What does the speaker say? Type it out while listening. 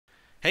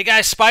Hey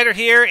guys, Spider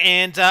here,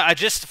 and I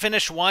just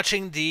finished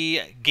watching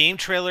the Game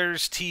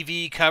Trailers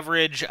TV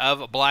coverage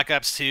of Black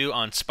Ops 2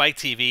 on Spike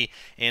TV,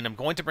 and I'm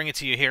going to bring it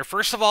to you here.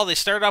 First of all, they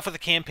started off with a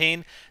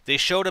campaign. They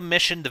showed a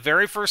mission, the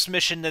very first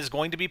mission that is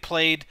going to be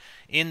played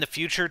in the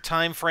future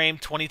time frame,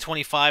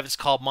 2025. It's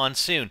called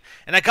Monsoon.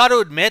 And I got to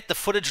admit, the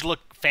footage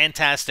looked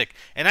fantastic.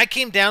 And I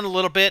came down a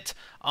little bit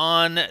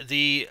on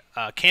the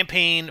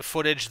campaign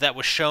footage that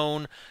was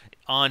shown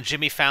on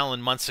Jimmy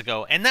Fallon months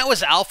ago, and that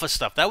was alpha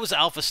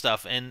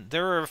stuff. And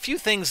there were a few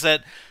things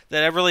that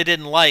I really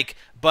didn't like,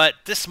 but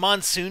this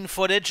Monsoon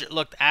footage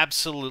looked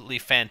absolutely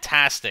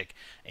fantastic.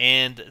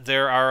 And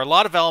there are a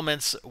lot of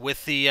elements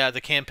with the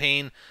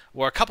campaign,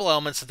 or a couple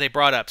elements that they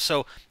brought up.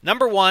 So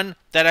number one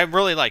that I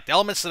really liked,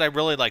 elements that I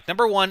really liked.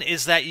 Number one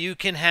is that you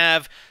can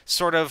have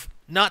sort of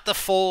not the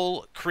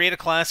full create a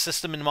class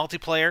system in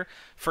multiplayer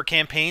for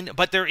campaign,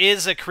 but there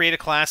is a create a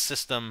class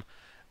system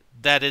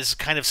that is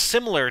kind of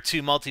similar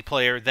to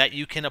multiplayer that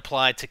you can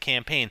apply to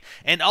campaign.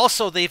 And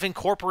also they've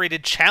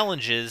incorporated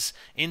challenges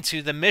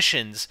into the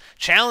missions.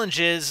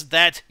 Challenges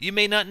that you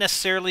may not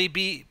necessarily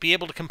be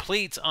able to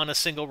complete on a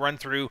single run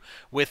through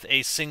with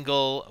a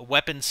single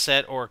weapon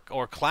set or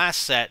class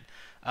set.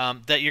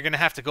 That you're going to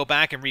have to go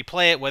back and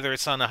replay it, whether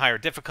it's on a higher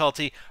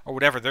difficulty or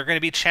whatever. There are going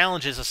to be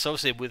challenges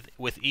associated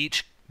with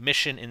each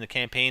mission in the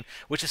campaign,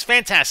 which is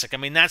fantastic. I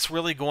mean, that's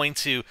really going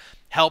to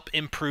help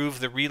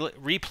improve the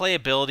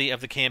replayability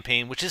of the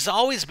campaign, which has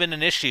always been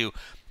an issue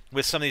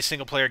with some of these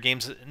single-player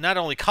games, not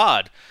only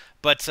COD,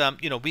 but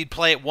we'd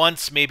play it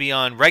once, maybe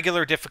on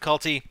regular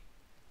difficulty,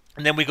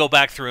 and then we go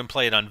back through and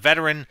play it on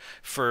veteran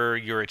for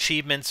your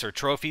achievements or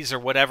trophies or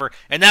whatever,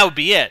 and that would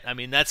be it. I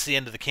mean, that's the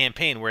end of the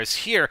campaign. Whereas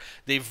here,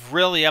 they've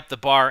really upped the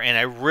bar, and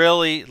I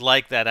really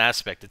like that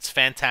aspect. It's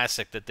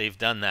fantastic that they've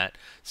done that.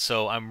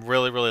 So I'm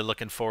really, really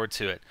looking forward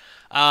to it.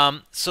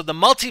 So the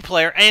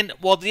multiplayer, and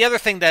well, the other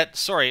thing that,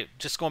 sorry,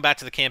 just going back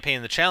to the campaign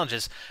and the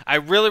challenges, I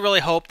really,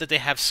 really hope that they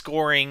have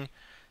scoring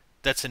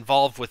that's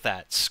involved with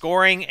that.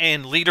 Scoring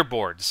and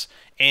leaderboards.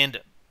 And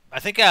I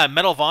think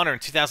Medal of Honor in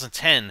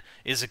 2010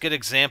 is a good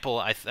example,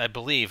 I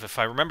believe, if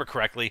I remember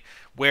correctly,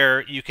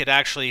 where you could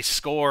actually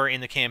score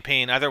in the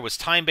campaign. Either it was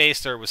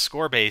time-based or it was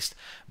score-based,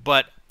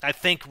 but I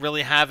think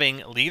really having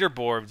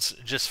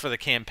leaderboards just for the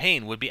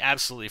campaign would be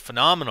absolutely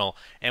phenomenal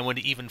and would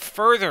even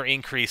further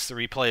increase the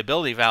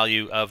replayability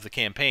value of the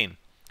campaign.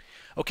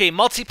 Okay,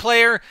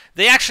 multiplayer,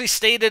 they actually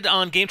stated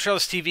on Game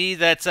Trailers TV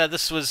that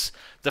this was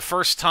the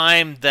first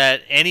time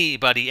that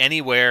anybody,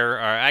 anywhere,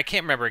 or I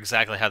can't remember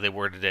exactly how they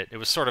worded it. It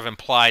was sort of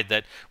implied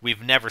that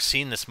we've never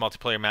seen this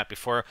multiplayer map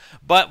before,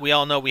 but we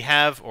all know we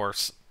have, or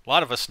a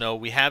lot of us know,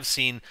 we have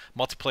seen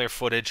multiplayer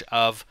footage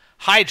of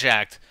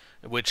Hijacked,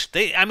 which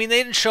they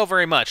didn't show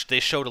very much. They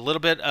showed a little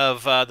bit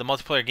of the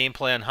multiplayer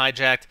gameplay on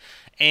Hijacked,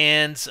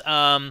 and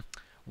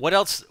what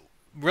else?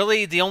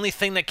 Really, the only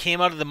thing that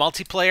came out of the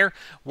multiplayer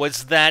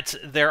was that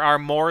there are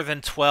more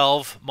than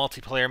 12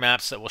 multiplayer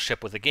maps that will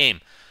ship with the game.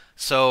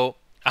 So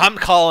I'm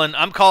calling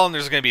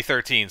there's going to be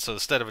 13. So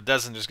instead of a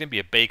dozen, there's going to be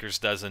a baker's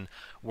dozen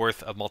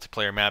worth of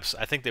multiplayer maps.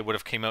 I think they would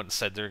have came out and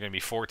said there are going to be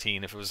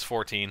 14 if it was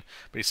 14,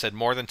 but he said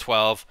more than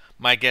 12.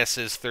 My guess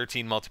is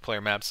 13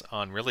 multiplayer maps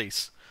on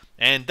release.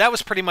 And that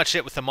was pretty much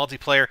it with the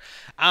multiplayer.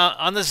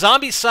 On the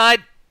zombie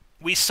side,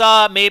 we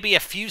saw maybe a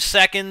few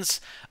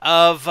seconds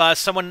of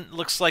someone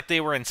looks like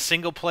they were in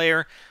single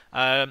player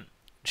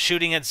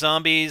shooting at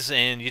zombies,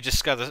 and you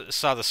just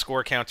saw the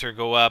score counter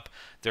go up,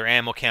 their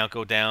ammo count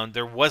go down.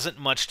 There wasn't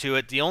much to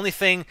it. The only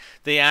thing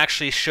they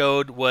actually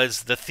showed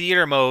was the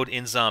theater mode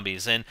in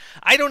zombies, and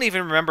I don't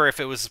even remember if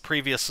it was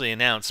previously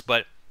announced,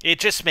 but it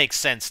just makes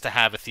sense to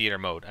have a theater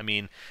mode. I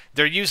mean,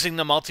 they're using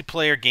the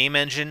multiplayer game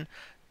engine.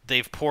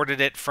 They've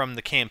ported it from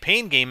the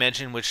campaign game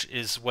engine, which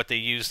is what they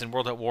used in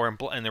World at War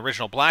and the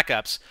original Black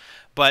Ops.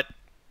 But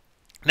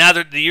now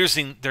they're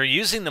using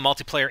the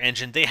multiplayer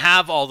engine. They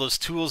have all those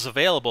tools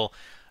available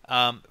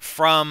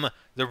from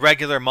the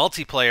regular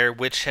multiplayer,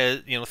 which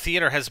has,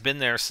 theater has been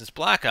there since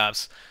Black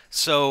Ops,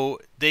 so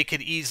they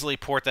could easily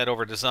port that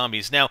over to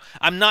zombies. Now,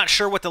 I'm not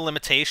sure what the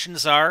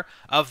limitations are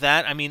of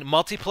that. I mean,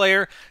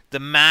 multiplayer, the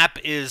map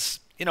is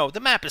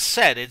the map is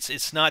set.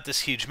 It's not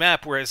this huge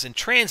map, whereas in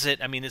Transit,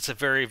 I mean, it's a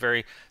very,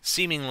 very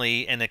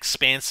seemingly an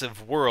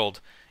expansive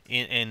world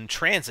in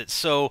Transit.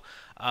 So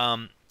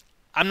I'm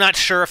not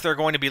sure if there are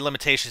going to be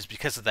limitations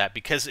because of that.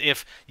 Because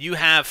if you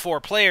have 4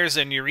 players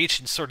and you're each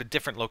in sort of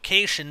different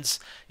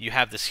locations, you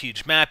have this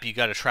huge map, you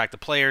got to track the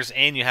players,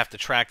 and you have to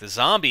track the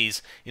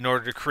zombies in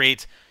order to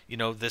create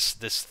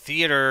this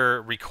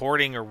theater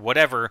recording or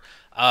whatever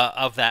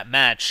of that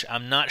match.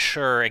 I'm not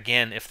sure,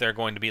 again, if there are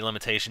going to be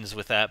limitations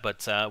with that,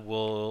 but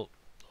we'll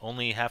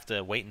only have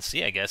to wait and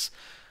see, I guess,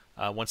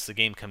 once the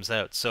game comes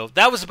out. So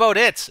that was about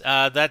it.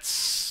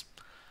 That's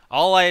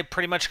all I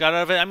pretty much got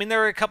out of it. I mean,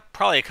 there were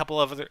probably a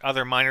couple of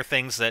other minor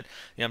things that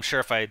I'm sure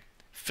if I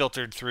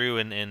filtered through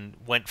and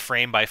went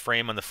frame by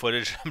frame on the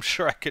footage, I'm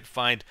sure I could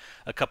find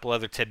a couple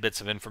other tidbits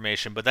of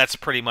information, but that's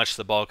pretty much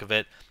the bulk of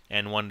it,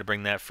 and wanted to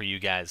bring that for you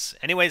guys.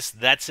 Anyways,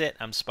 that's it.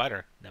 I'm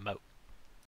Spider, and I'm out.